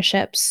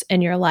relationships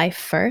in your life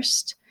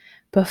first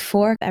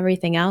before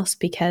everything else,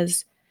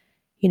 because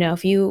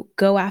if you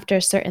go after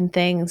certain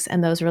things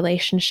and those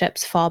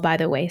relationships fall by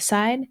the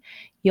wayside,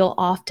 you'll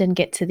often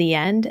get to the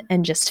end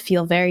and just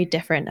feel very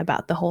different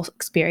about the whole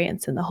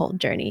experience and the whole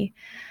journey.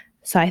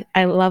 So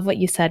I love what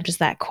you said, just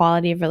that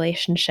quality of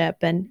relationship.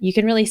 And you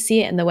can really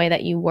see it in the way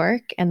that you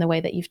work and the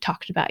way that you've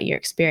talked about your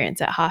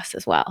experience at Haas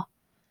as well.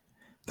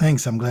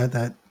 Thanks. I'm glad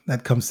that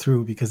that comes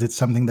through because it's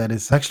something that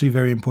is actually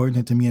very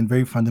important to me and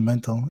very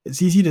fundamental.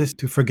 It's easy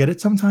to forget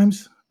it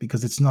sometimes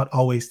because it's not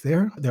always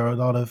there. There are a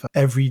lot of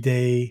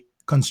everyday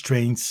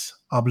constraints,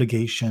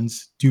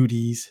 obligations,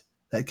 duties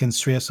that can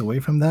stray us away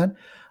from that.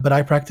 But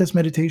I practice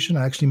meditation.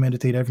 I actually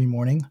meditate every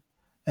morning.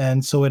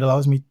 And so it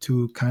allows me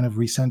to kind of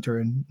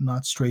recenter and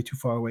not stray too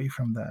far away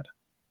from that.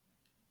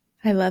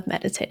 I love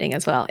meditating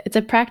as well. It's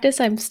a practice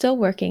I'm still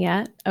working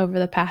at over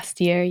the past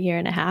year, year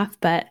and a half,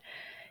 but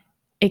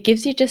it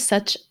gives you just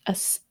such a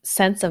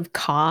sense of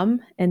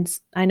calm, and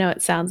I know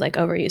it sounds like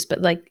overused,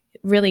 but like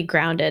really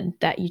grounded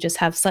that you just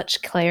have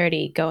such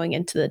clarity going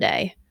into the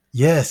day.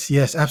 Yes,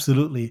 yes,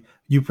 absolutely.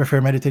 You prefer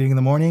meditating in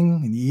the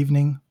morning, in the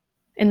evening?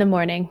 In the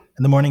morning.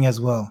 In the morning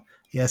as well.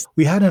 Yes.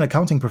 We had an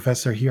accounting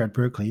professor here at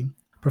Berkeley,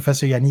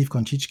 Professor Yaniv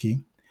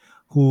Konchichki,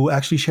 who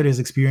actually shared his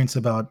experience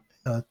about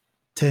a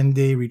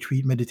 10-day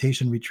retreat,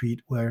 meditation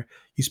retreat, where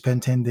you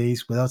spend 10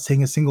 days without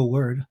saying a single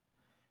word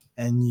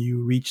and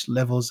you reach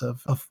levels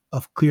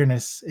of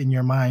clearness in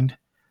your mind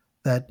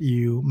that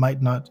you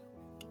might not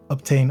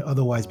obtain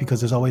otherwise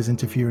because there's always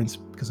interference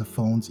because of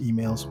phones,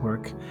 emails,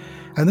 work.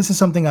 And this is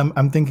something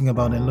I'm thinking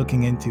about and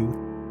looking into.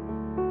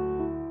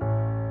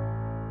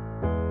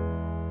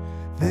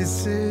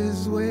 This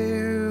is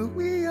where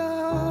we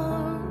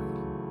are.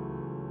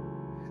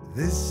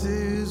 This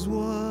is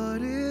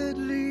what it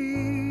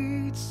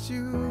leads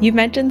to. You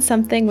mentioned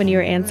something when you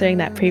were answering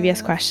that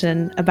previous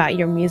question about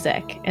your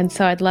music. And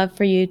so I'd love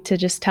for you to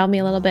just tell me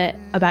a little bit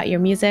about your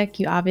music.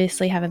 You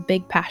obviously have a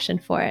big passion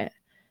for it.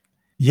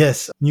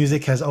 Yes,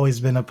 music has always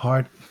been a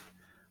part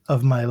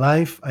of my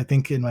life. I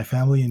think in my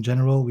family in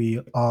general, we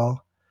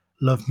all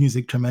love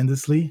music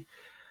tremendously.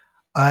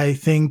 I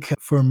think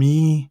for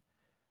me,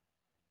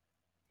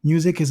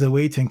 music is a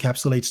way to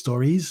encapsulate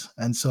stories.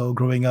 And so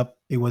growing up,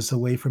 it was a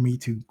way for me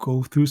to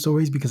go through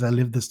stories because I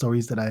lived the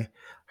stories that I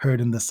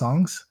heard in the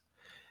songs.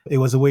 It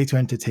was a way to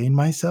entertain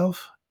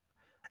myself.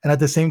 And at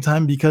the same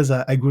time, because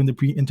I grew in the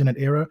pre-internet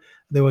era,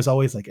 there was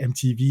always like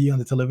MTV on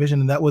the television.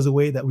 And that was a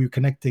way that we were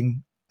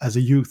connecting as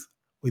a youth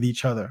with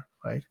each other,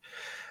 right?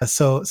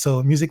 So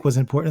music was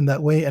important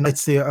that way. And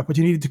it's the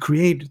opportunity to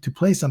create, to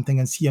play something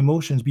and see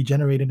emotions be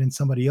generated in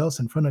somebody else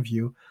in front of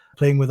you,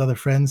 playing with other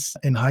friends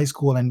in high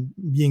school and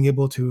being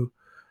able to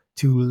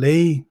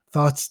lay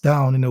thoughts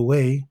down in a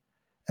way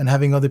and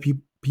having other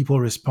people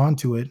respond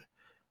to it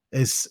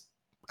is,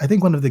 I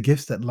think, one of the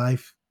gifts that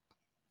life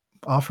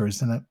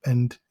offers.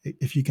 And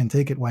if you can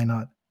take it, why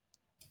not?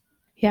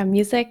 Yeah,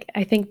 music,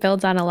 I think,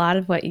 builds on a lot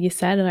of what you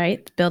said,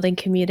 right? Building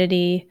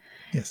community,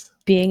 Yes.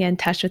 being in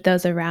touch with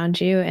those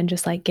around you, and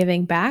just like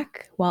giving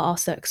back while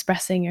also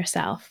expressing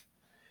yourself.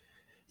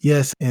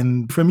 Yes,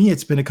 and for me,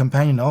 it's been a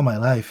companion all my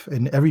life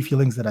in every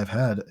feelings that I've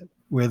had,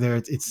 whether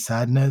it's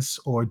sadness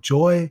or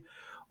joy,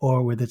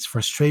 or whether it's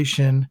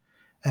frustration.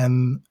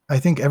 And I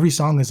think every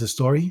song is a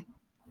story.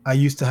 I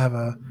used to have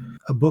a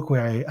book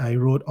where I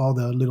wrote all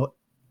the little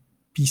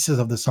pieces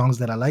of the songs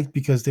that I liked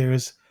because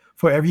there's,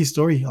 for every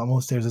story,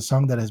 almost there's a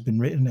song that has been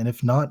written. And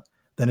if not,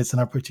 then it's an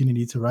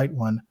opportunity to write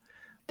one.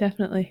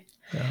 Definitely.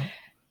 Yeah.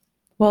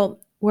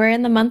 Well, we're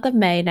in the month of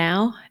May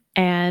now,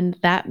 and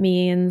that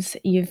means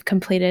you've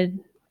completed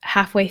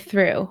halfway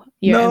through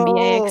your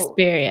MBA No,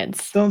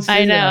 experience. don't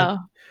I say that. know.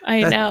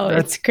 I That know. that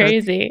It's that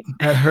crazy.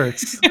 that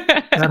hurts.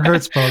 That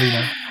hurts,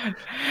 Paulina.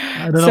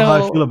 I don't know how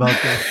I feel So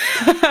about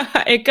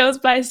this. it goes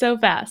by so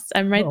fast.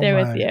 I'm right Oh there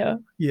with my.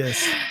 you.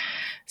 Yes.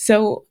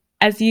 So,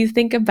 as you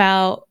think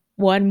about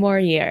one more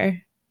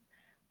year,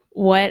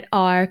 what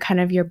are kind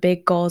of your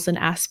big goals and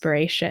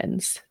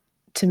aspirations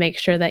to make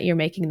sure that you're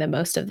making the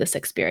most of this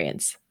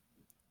experience?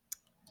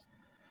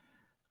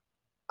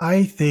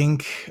 I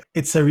think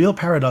it's a real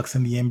paradox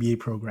in the MBA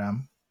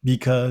program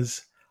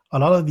because a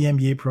lot of the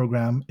MBA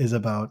program is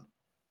about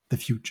the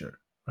future,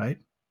 right?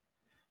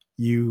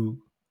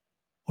 You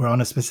were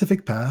on a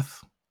specific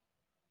path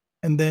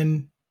and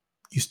then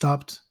you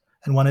stopped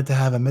and wanted to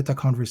have a meta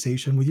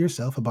conversation with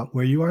yourself about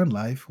where you are in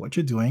life, what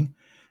you're doing,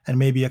 and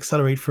maybe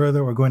accelerate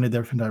further or go in a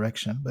different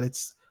direction. But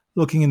it's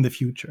looking in the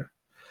future.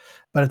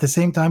 But at the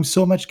same time,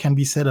 so much can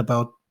be said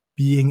about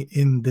being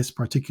in this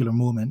particular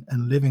moment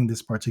and living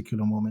this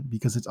particular moment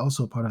because it's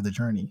also a part of the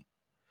journey.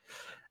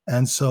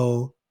 And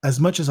so, as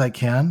much as I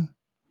can,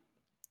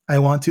 I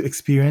want to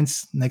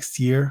experience next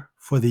year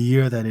for the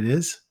year that it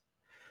is,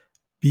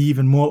 be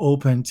even more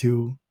open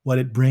to what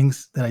it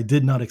brings that I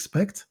did not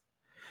expect.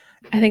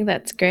 I think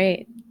that's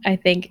great. I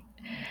think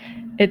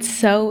it's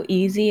so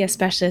easy,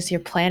 especially as you're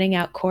planning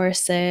out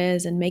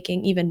courses and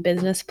making even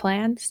business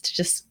plans, to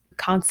just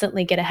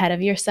constantly get ahead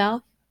of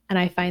yourself. And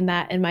I find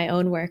that in my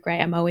own work,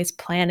 right? I'm always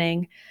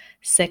planning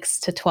 6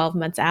 to 12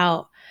 months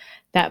out,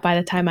 that by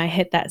the time I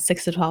hit that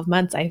 6 to 12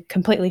 months, I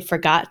completely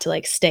forgot to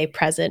like stay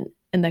present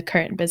in the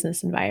current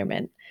business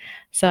environment.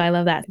 So I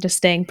love that. Just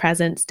staying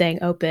present,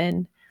 staying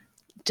open,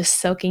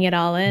 just soaking it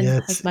all in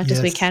as Yes, much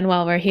as we yes, can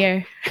while we're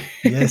here.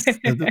 yes.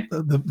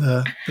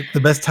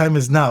 The best time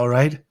is now,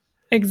 right?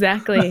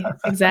 Exactly,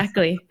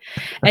 exactly.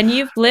 And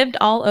you've lived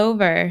all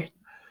over.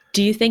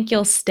 Do you think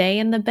you'll stay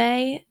in the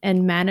Bay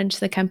and manage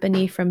the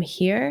company from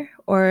here?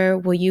 Or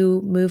will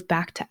you move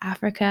back to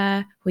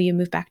Africa? Will you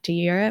move back to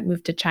Europe,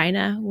 move to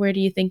China? Where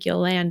do you think you'll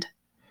land?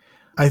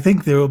 I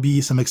think there will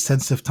be some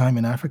extensive time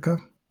in Africa,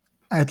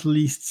 at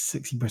least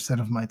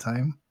 60% of my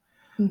time.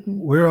 Mhm.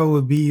 Where I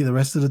will be the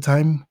rest of the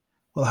time,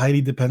 well,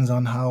 highly depends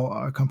on how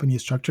our company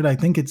is structured. I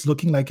think it's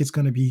looking like it's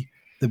going to be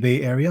the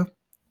Bay Area,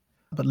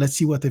 but let's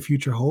see what the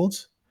future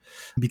holds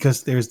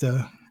because there's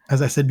the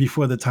as I said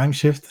before, the time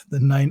shift, the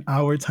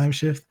 9-hour time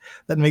shift,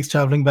 that makes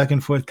traveling back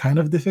and forth kind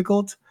of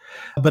difficult.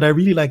 But I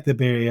really like the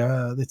Bay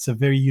Area. It's a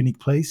very unique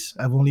place.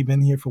 I've only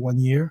been here for 1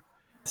 year,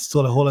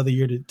 still a whole other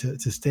year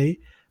to stay,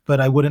 but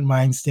I wouldn't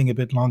mind staying a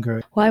bit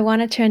longer. Well, I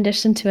want to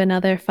transition to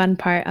another fun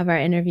part of our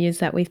interviews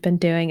that we've been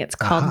doing. It's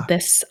called Aha.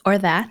 This or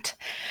That.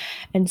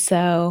 And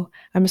so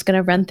I'm just going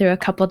to run through a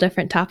couple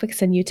different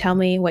topics and you tell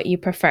me what you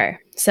prefer.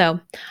 So,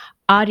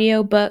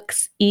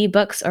 audiobooks,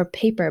 ebooks, or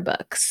paper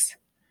books?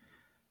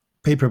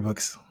 Paper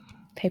books.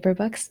 Paper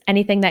books.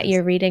 Anything that Yes.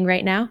 you're reading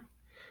right now?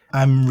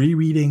 I'm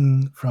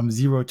rereading From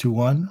Zero to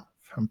One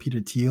from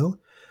Peter Thiel.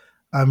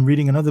 I'm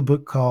reading another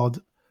book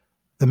called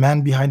The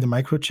Man Behind the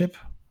Microchip.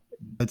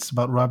 It's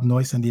about Rob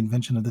Noyce and the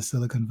invention of the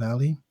Silicon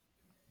Valley.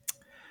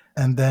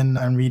 And then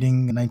I'm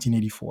reading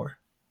 1984.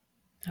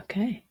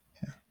 Okay.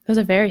 Those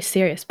are very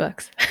serious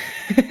books.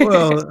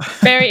 Well,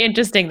 Very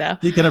interesting, though.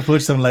 you can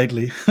approach them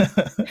lightly.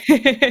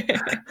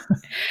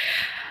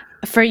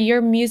 For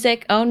your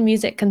own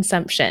music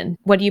consumption,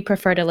 what do you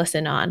prefer to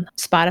listen on?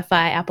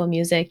 Spotify, Apple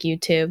Music,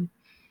 YouTube?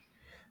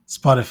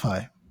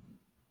 Spotify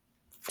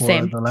for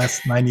Same. the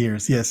last 9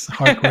 years. Yes,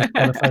 hardcore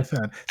Spotify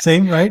fan.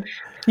 Same, right?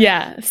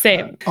 Yeah,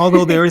 same.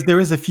 Although there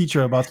is a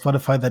feature about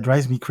Spotify that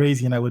drives me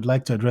crazy, and I would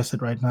like to address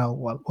it right now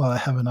while I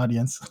have an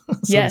audience. So to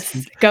Yes,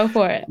 speak. go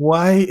for it.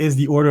 Why is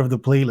the order of the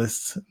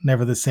playlists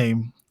never the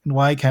same? And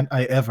why can't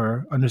I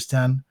ever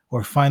understand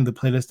or find the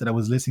playlist that I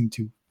was listening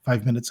to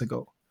 5 minutes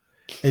ago?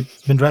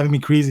 It's been driving me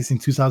crazy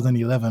since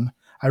 2011.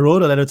 I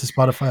wrote a letter to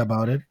Spotify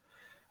about it.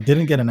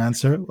 Didn't get an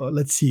answer. Well,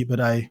 let's see, but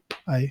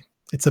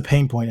it's a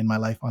pain point in my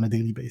life on a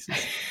daily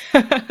basis.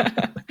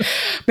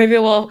 Maybe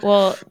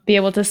we'll be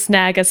able to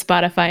snag a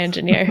Spotify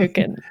engineer who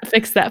can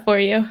fix that for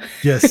you.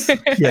 Yes,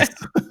 yes.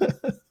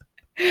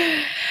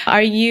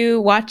 Are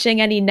you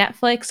watching any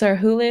Netflix or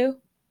Hulu?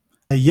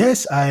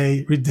 Yes,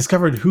 I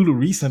rediscovered Hulu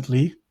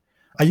recently.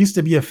 I used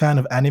to be a fan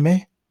of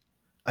anime.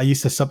 I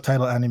used to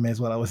subtitle anime as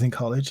well. I was in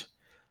college,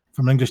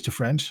 from English to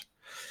French.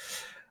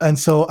 And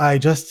so I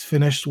just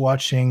finished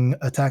watching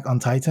Attack on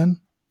Titan,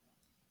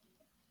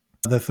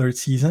 the 3rd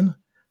season,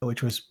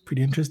 which was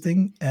pretty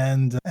interesting.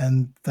 And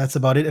that's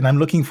about it. And I'm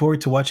looking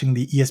forward to watching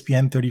the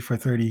ESPN 30 for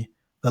 30,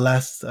 the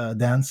last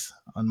dance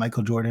on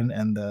Michael Jordan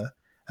and the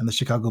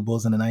Chicago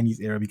Bulls in the 90s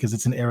era, because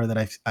it's an era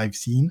that I've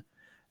seen.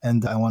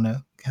 And I want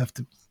to have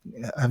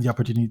the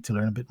opportunity to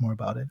learn a bit more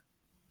about it.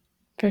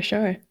 For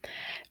sure.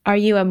 Are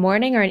you a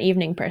morning or an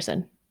evening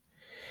person?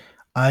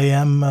 I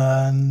am,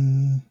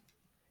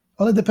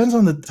 well, it depends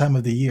on the time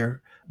of the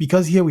year.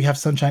 Because here we have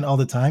sunshine all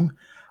the time,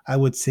 I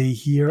would say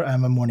here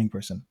I'm a morning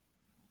person.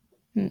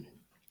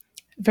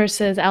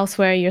 Versus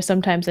elsewhere, you're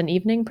sometimes an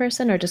evening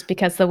person, or just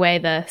because the way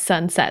the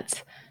sun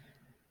sets?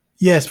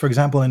 Yes, for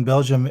example, in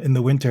Belgium in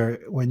the winter,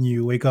 when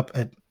you wake up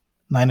at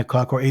 9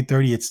 o'clock or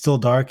 8:30, it's still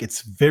dark,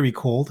 it's very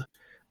cold.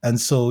 And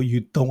so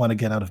you don't want to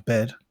get out of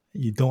bed.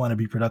 You don't want to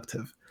be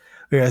productive.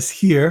 Whereas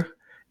here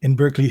in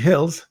Berkeley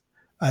Hills,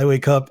 I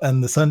wake up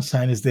and the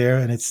sunshine is there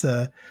and it's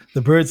the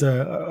birds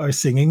are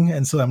singing.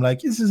 And so I'm like,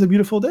 this is a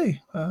beautiful day.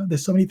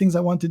 There's so many things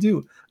I want to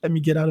do. Let me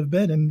get out of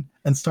bed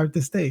and start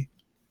this day.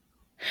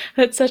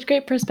 That's such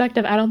great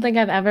perspective. I don't think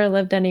I've ever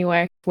lived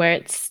anywhere where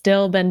it's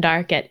still been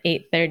dark at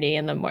 8:30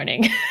 in the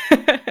morning.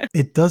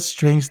 It does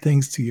strange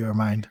things to your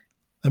mind.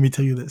 Let me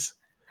tell you this.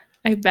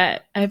 I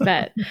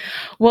bet.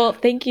 Well,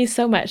 thank you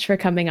so much for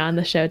coming on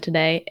the show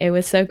today. It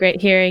was so great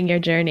hearing your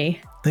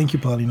journey. Thank you,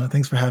 Paulina.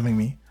 Thanks for having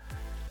me.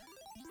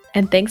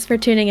 And thanks for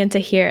tuning in to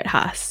Here at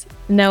Haas.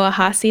 Know a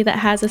Haasie that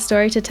has a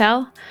story to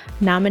tell?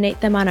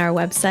 Nominate them on our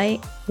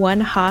website,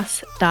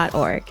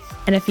 onehaas.org.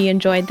 And if you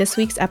enjoyed this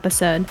week's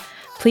episode,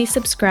 please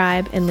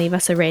subscribe and leave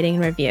us a rating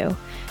and review.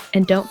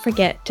 And don't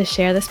forget to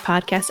share this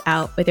podcast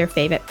out with your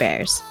favorite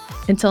bears.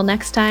 Until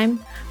next time,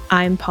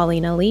 I'm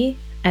Paulina Lee,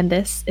 and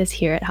this is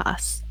Here at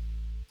Haas.